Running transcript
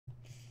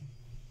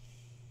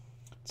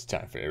It's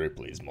time for Eric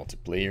Plays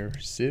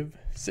Multiplayer Civ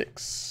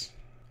 6.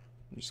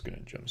 I'm just gonna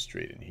jump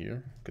straight in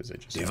here because I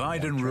just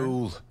divide and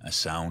rule, a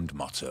sound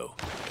motto.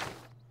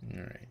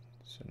 Alright,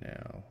 so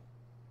now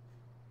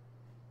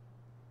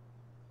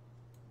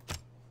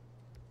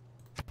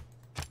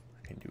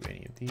I can do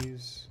any of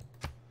these.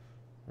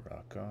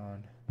 Rock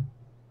on.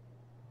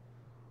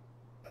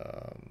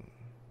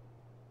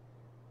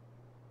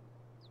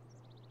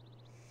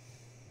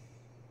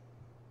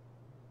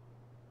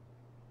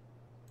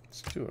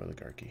 Let's do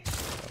oligarchy.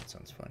 Oh, that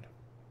sounds fun.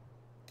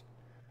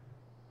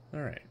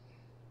 Alright.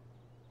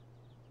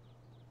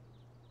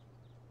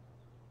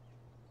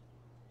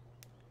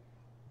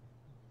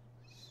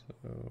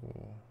 So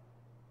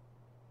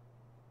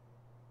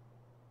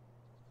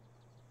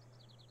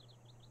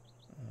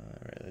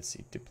alright, let's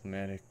see.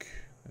 Diplomatic,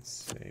 let's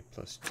say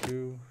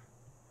 +2.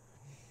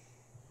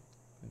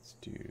 Let's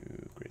do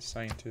great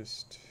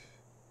scientist.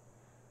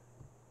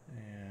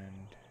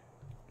 And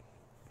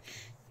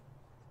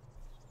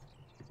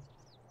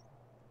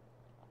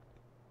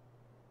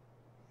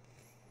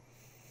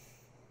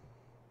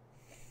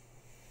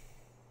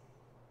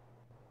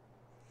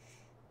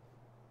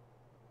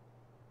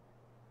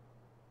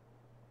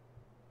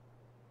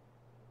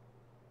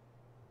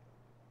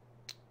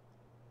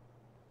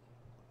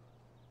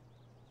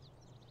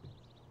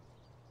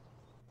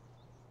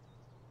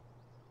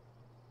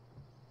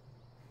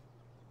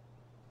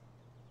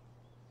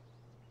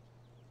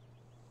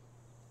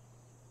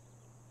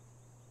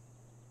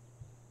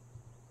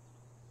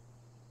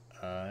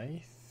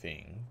I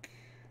think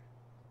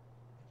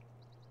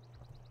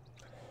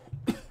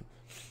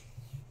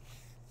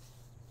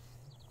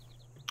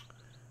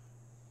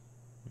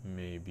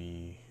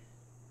maybe,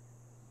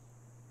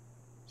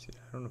 see,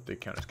 I don't know if they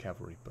count as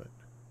cavalry, but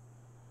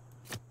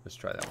let's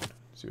try that one,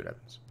 see what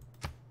happens.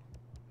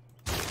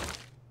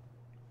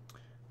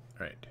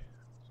 Alright,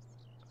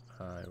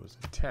 I was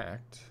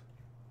attacked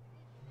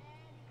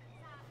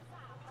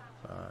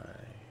by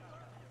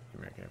the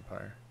American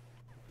Empire.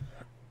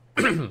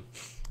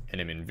 And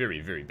I'm in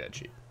very, very bad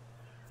shape.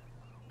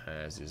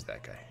 As is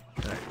that guy.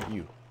 Alright,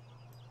 you.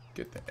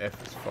 Get the F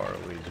as far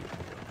away as you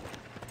can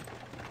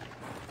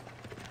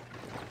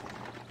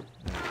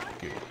go.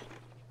 Good.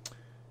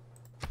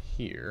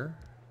 Here.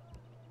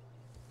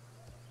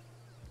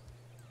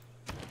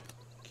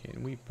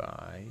 Can we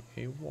buy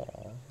a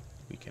wall?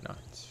 We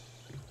cannot.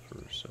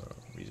 For some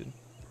reason.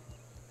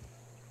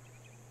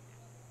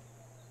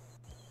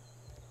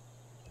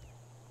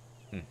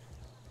 That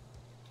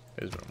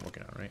is what I'm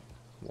looking at, right?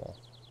 Wall.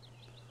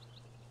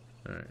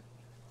 Alright.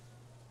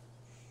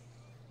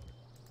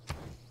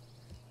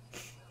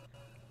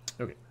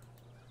 Okay.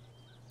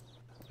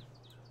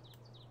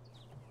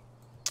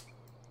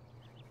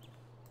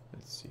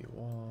 Let's see.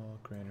 Wall,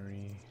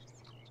 granary,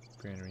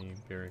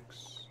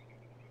 barracks.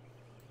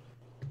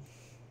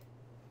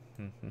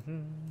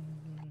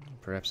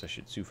 Perhaps I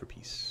should sue for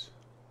peace.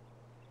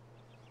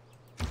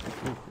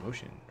 Ooh,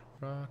 promotion.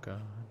 Rock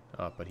on.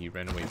 Oh, but he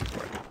ran away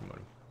before I could promote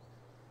him.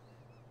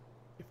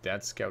 If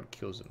that scout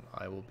kills him,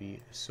 I will be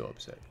so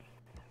upset.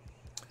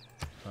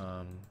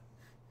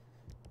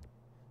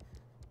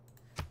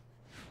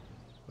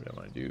 What do I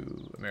want to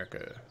do?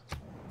 America.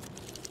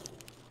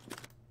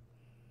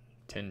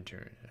 10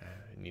 turns.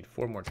 I need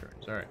 4 more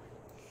turns. Alright.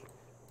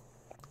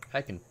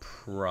 I can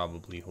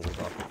probably hold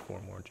off for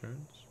 4 more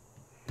turns.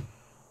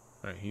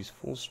 Alright, he's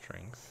full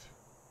strength.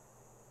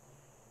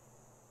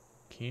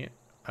 Can't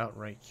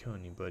outright kill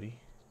anybody.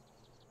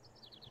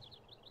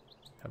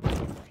 How about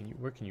you?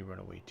 Where can you run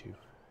away to?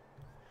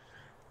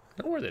 I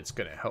don't know where that's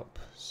gonna help,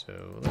 so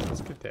let's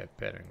get that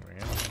battering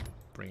ram.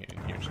 Bring it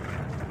in here so I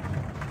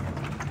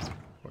don't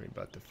worry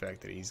about the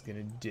fact that he's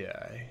gonna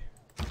die.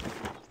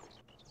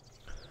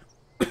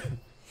 You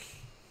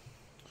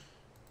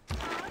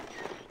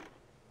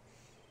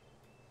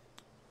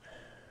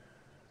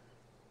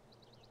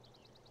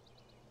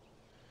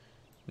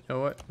know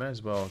what? Might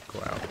as well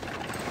go out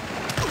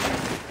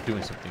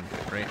doing something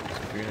good, right? So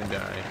if you're gonna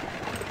die,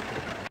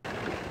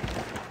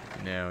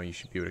 now you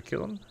should be able to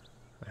kill him,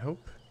 I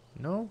hope.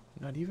 No,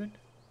 not even.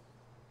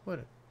 What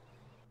a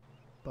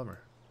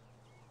bummer.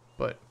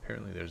 But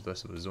apparently there's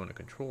less of a zone of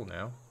control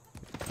now.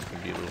 You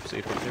can be a little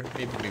safe up there.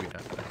 Maybe, maybe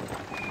not.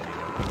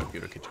 I might be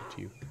able to catch up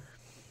to you.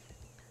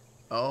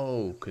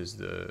 Oh, because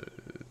the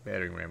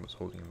battering ram was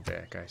holding him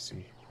back. I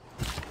see.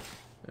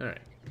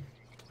 Alright.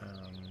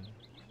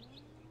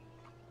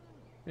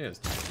 Yeah, it's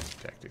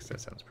tactics. That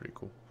sounds pretty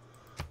cool.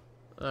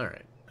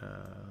 Alright.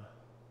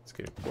 Let's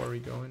get a quarry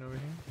going over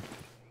here.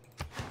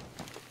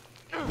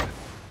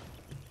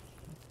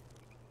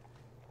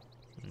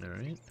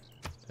 Alright,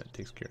 that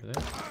takes care of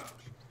that.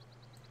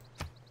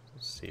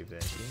 We'll save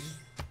that game.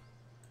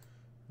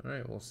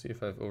 Alright, we'll see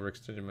if I've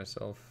overextended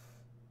myself.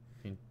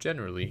 I mean,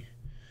 generally,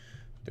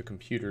 the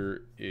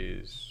computer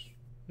is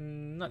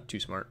not too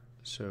smart,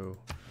 so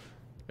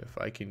if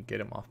I can get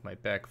him off my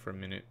back for a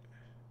minute,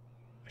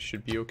 I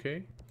should be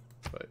okay,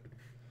 but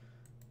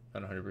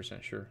I'm not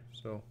 100% sure,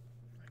 so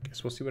I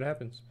guess we'll see what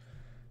happens.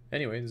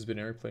 Anyway, this has been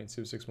Eric playing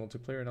Civ 6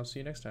 Multiplayer, and I'll see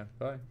you next time.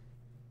 Bye.